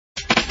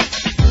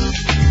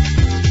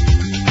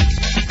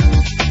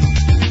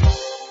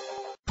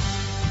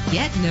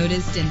Get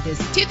noticed in this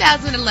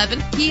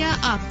 2011 Kia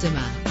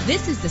Optima.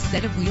 This is the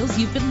set of wheels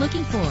you've been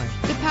looking for.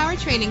 The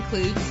powertrain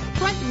includes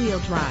front-wheel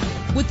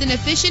drive with an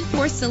efficient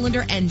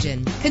 4-cylinder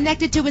engine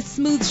connected to a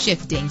smooth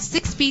shifting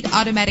 6-speed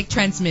automatic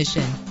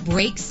transmission.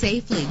 Brake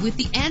safely with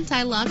the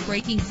anti-lock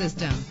braking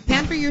system.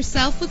 Pamper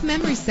yourself with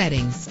memory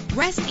settings.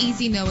 Rest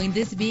easy knowing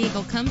this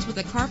vehicle comes with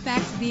a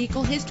Carfax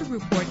Vehicle History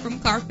Report from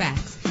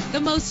Carfax,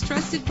 the most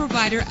trusted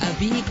provider of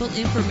vehicle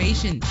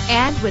information.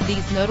 And with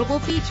these notable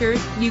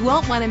features, you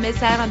won't want to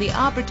miss out on the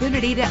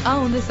opportunity to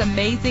own this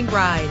amazing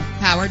ride.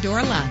 Power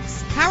door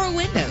locks, power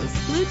windows,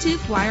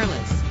 Bluetooth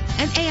wireless,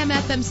 an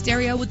AM/FM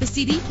stereo with a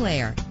CD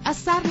player, a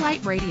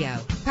satellite radio,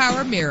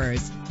 power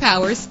mirrors,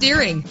 power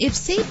steering. If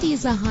safety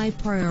is a high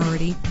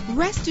priority,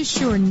 rest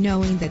assured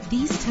knowing that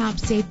these top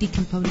safety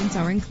components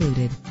are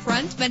included.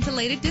 Front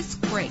ventilated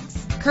disc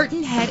brakes,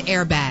 curtain head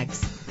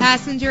airbags,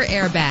 passenger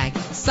airbag,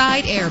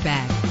 side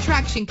airbag,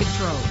 traction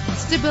control,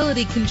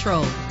 stability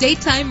control,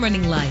 daytime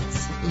running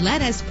lights.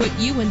 Let us put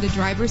you in the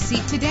driver's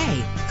seat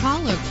today.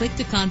 Call or click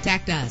to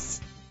contact us.